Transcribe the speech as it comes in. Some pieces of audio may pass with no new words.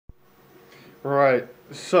Right,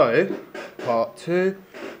 so part 2,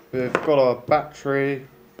 we've got our battery,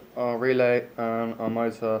 our relay and our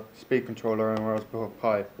motor, speed controller and Raspberry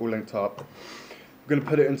Pi all linked up. We're going to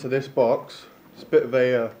put it into this box. It's a bit of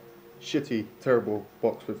a shitty, terrible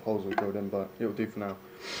box with holes all drilled in, but it'll do for now.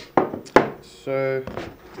 So,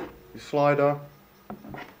 your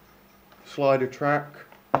slider track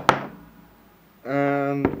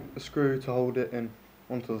and a screw to hold it in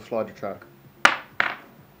onto the slider track.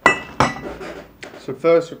 So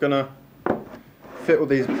first we're going to fit all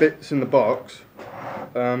these bits in the box.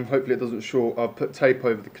 Hopefully it doesn't short. I'll put tape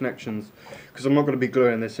over the connections because I'm not going to be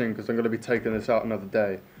gluing this in because I'm going to be taking this out another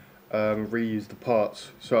day. Reuse the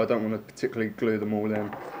parts, so I don't want to particularly glue them all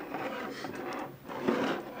in.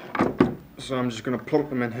 So I'm just going to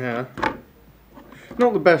plonk them in here.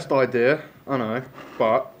 Not the best idea, I know,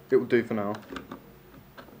 but it will do for now.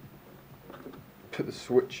 Put the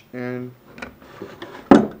switch in.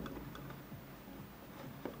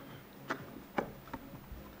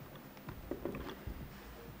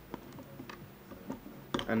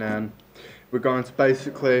 And then we're going to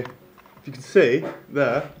basically, if you can see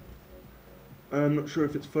there, I'm not sure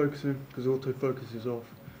if it's focusing because autofocus is off.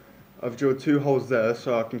 I've drilled 2 holes there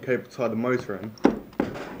so I can cable tie the motor in.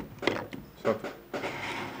 So I've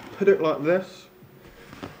put it like this.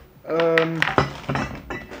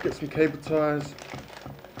 Get some cable ties.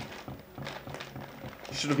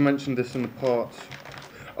 Should have mentioned this in the parts.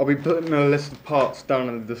 I'll be putting a list of parts down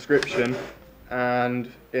in the description, and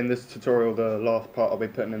in this tutorial, the last part, I'll be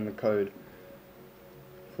putting in the code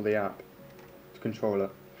for the app to control it.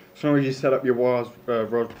 So now you set up your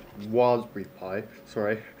Raspberry Pi,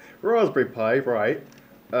 right?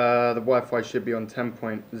 The Wi-Fi should be on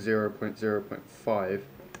 10.0.0.5.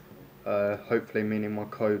 Hopefully meaning my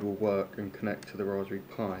code will work and connect to the Raspberry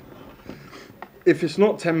Pi. If it's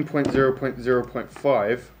not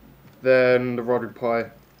 10.0.0.5, then the Raspberry Pi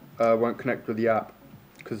won't connect with the app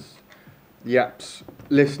because the app's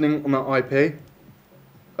listening on that IP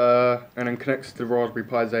and then connects to the Raspberry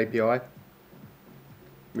Pi's API,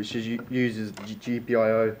 which uses the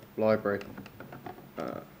GPIO library.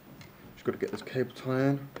 Just got to get this cable tie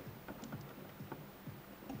in,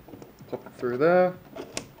 pop it through there,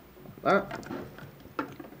 like that.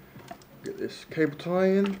 Get this cable tie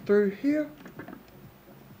in through here.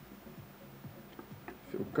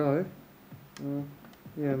 If it'll go,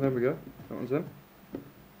 yeah, there we go. That one's in.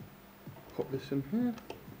 Pop this in here.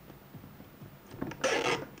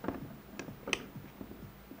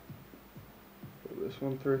 Put this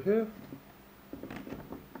one through here.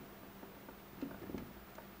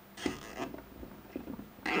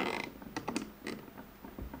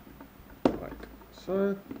 Like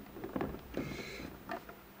so.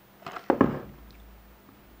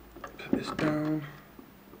 Put this down.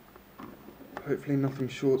 Hopefully nothing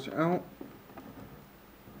shorts it out.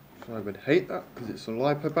 So I would hate that because it's a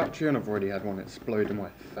LiPo battery and I've already had one explode in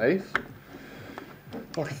my face.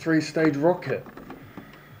 Like a 3-stage rocket.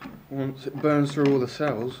 Once it burns through all the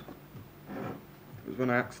cells, it was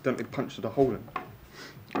when I accidentally punched a hole in.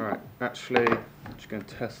 Alright, actually, I'm just going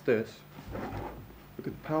to test this. Look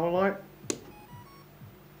at the power light.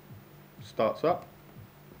 Starts up.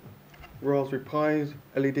 Raspberry Pi's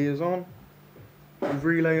LED is on. The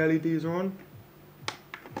relay LEDs are on.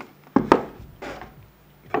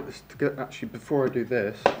 Actually, before I do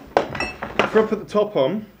this, before I put the top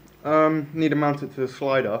on, need to mount it to the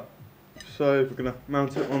slider. So we're going to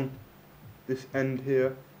mount it on this end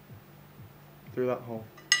here, through that hole.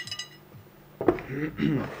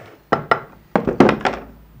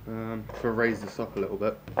 If I raise this up a little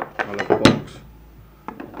bit, my little box,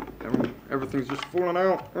 everything's just falling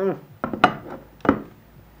out.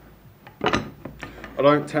 I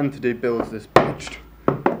don't tend to do builds this pitched.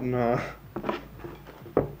 Nah.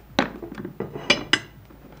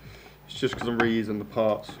 Just because I'm reusing the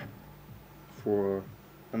parts for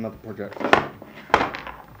another project,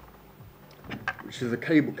 which is a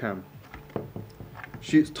cable cam.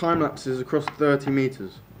 Shoots time lapses across 30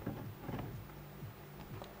 meters,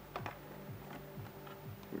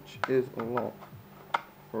 which is a lot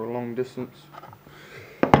for a long distance.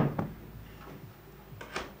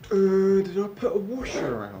 Did I put a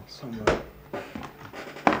washer around somewhere?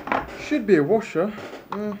 Should be a washer.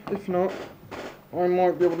 If not, I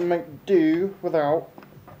might be able to make do without.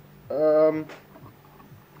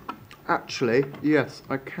 Actually, yes,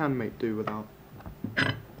 I can make do without.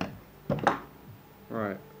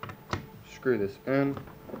 Right, screw this in.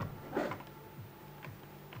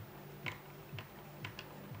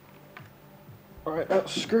 Alright,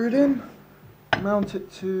 that's screwed in. Mount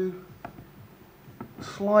it to the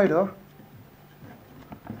slider.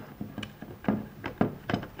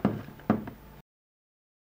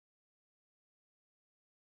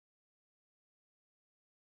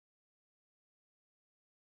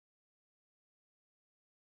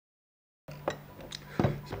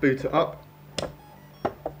 boot it up.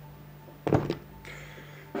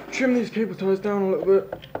 Trim these cable ties down a little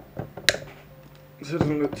bit so it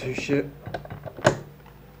doesn't look too shit.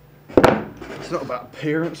 It's not about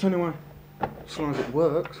appearance anyway, as long as it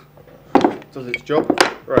works, does its job.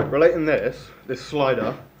 Right, relating this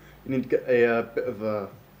slider, you need to get a bit of a,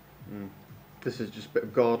 this is just a bit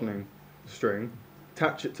of gardening string,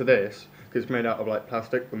 attach it to this, because it's made out of like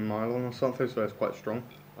plastic with nylon or something, so it's quite strong.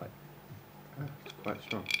 It's quite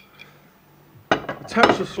strong.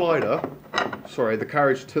 Attach the slider, sorry, the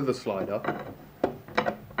carriage to the slider.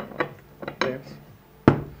 Yes.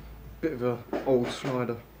 Bit of a old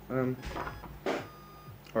slider.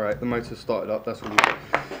 Alright, the motor started up, that's all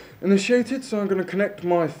initiated, so I'm going to connect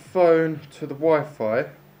my phone to the Wi-Fi,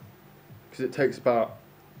 because it takes about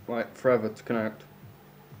like forever to connect.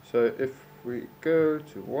 So if we go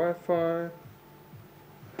to Wi-Fi,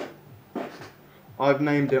 I've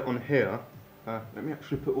named it on here. Let me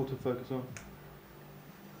actually put autofocus on.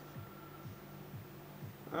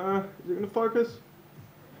 Is it going to focus?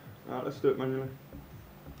 Let's do it manually.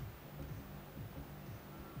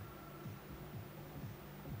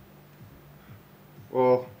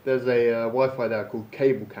 Well, there's a Wi-Fi there called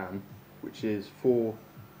Cable Cam, which is for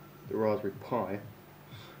the Raspberry Pi.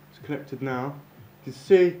 It's connected now. You can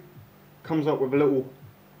see, comes up with a little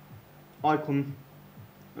icon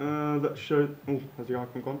that shows. Oh, has the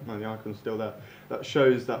icon gone? No, the icon's still there. That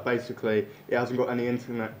shows that basically it hasn't got any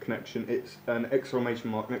internet connection. It's an exclamation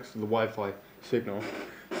mark next to the Wi-Fi signal.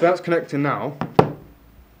 So that's connecting now.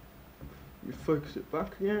 You focus it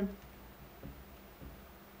back again.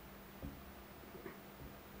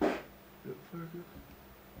 Focus.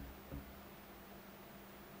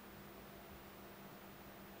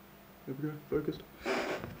 There we go, focused.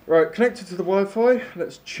 Right, connected to the Wi-Fi.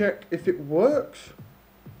 Let's check if it works.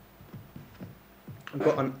 I've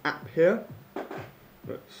got an app here.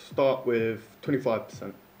 Let's start with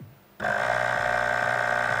 25%. Yep,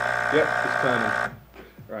 it's turning.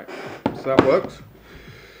 Right, so that works.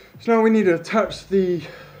 So now we need to attach the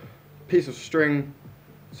piece of string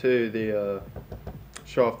to the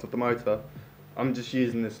shaft of the motor. I'm just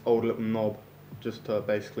using this old little knob just to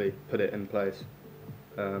basically put it in place.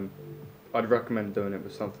 I'd recommend doing it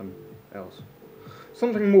with something else,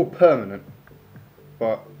 something more permanent,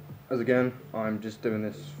 but as again I'm just doing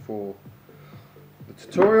this for the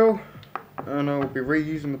tutorial and I'll be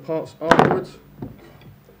reusing the parts afterwards.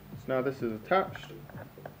 So now this is attached.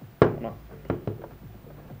 No.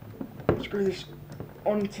 Screw this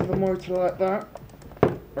onto the motor like that.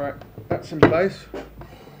 Right, that's in place.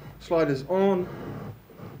 Slider's on.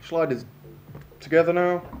 Slider's together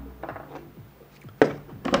now.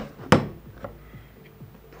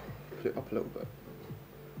 Put it up a little bit.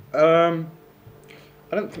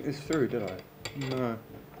 I don't think this through, did I? No.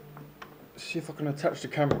 Let's see if I can attach the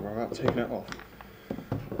camera without taking it off.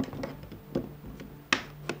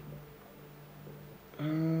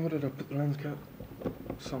 Where did I put the lens cap?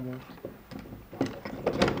 Somewhere.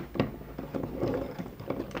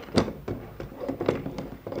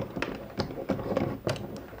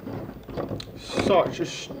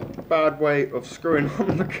 Such a bad way of screwing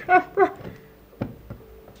on the camera.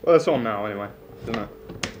 Well, it's on now anyway, isn't it?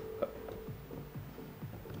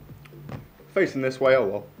 Facing this way, oh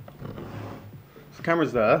well. So the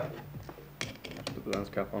camera's there. Put the lens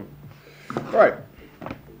cap on. Right.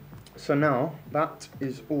 So now that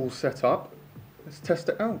is all set up. Let's test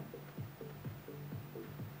it out.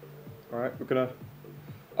 Alright, we're gonna.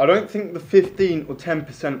 I don't think the 15 or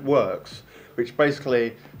 10% works, which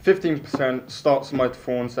basically 15% starts the motor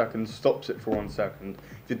for 1 second, stops it for 1 second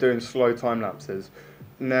if you're doing slow time lapses.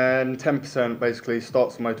 And then 10% basically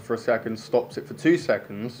starts the motor for a second, stops it for 2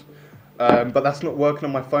 seconds. But that's not working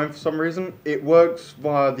on my phone for some reason. It works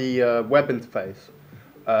via the web interface,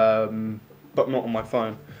 but not on my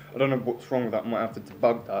phone. I don't know what's wrong with that, I might have to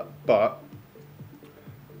debug that, but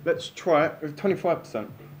let's try it with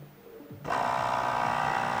 25%.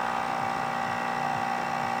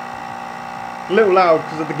 A little loud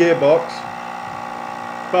because of the gearbox,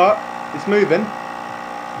 but it's moving.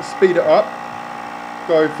 Let's speed it up.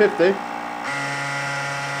 Go 50,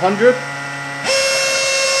 100,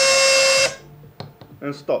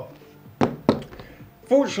 and stop.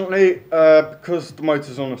 Fortunately, because the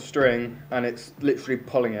motor's on a string and it's literally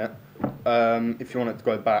pulling it, if you want it to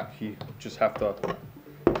go back, you just have to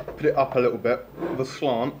put it up a little bit with a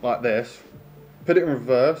slant like this. Put it in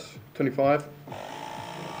reverse, 25.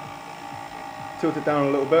 Tilt it down a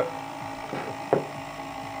little bit.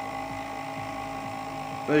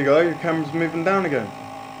 There you go, your camera's moving down again.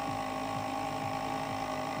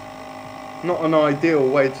 Not an ideal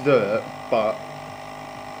way to do it, but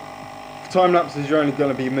For time lapses, you're only going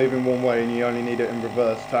to be moving one way, and you only need it in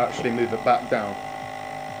reverse to actually move it back down.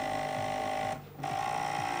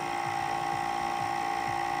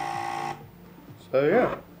 So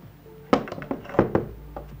yeah,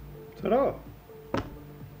 ta-da!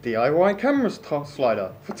 DIY camera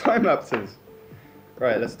slider for time lapses.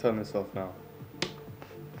 Right, let's turn this off now.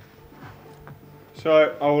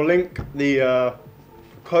 So I will link the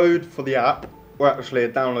code for the app, or actually a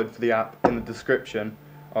download for the app, in the description.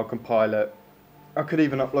 I'll compile it. I could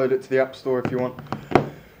even upload it to the App Store if you want,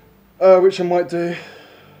 which I might do.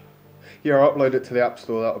 Yeah, I'll upload it to the App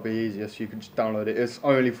Store, that'll be easier, so you can just download it. It's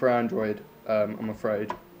only for Android, I'm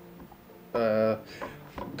afraid. Because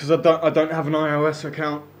I don't have an iOS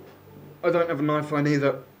account. I don't have an iPhone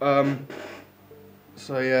either.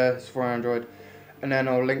 So yeah, it's for Android. And then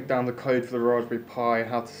I'll link down the code for the Raspberry Pi,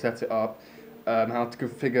 how to set it up, how to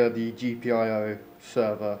configure the GPIO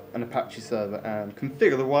server and Apache server, and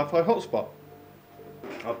configure the Wi-Fi hotspot.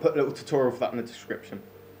 I'll put a little tutorial for that in the description.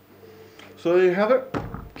 So there you have it,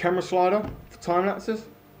 camera slider for time lapses.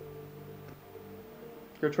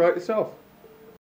 Go try it yourself.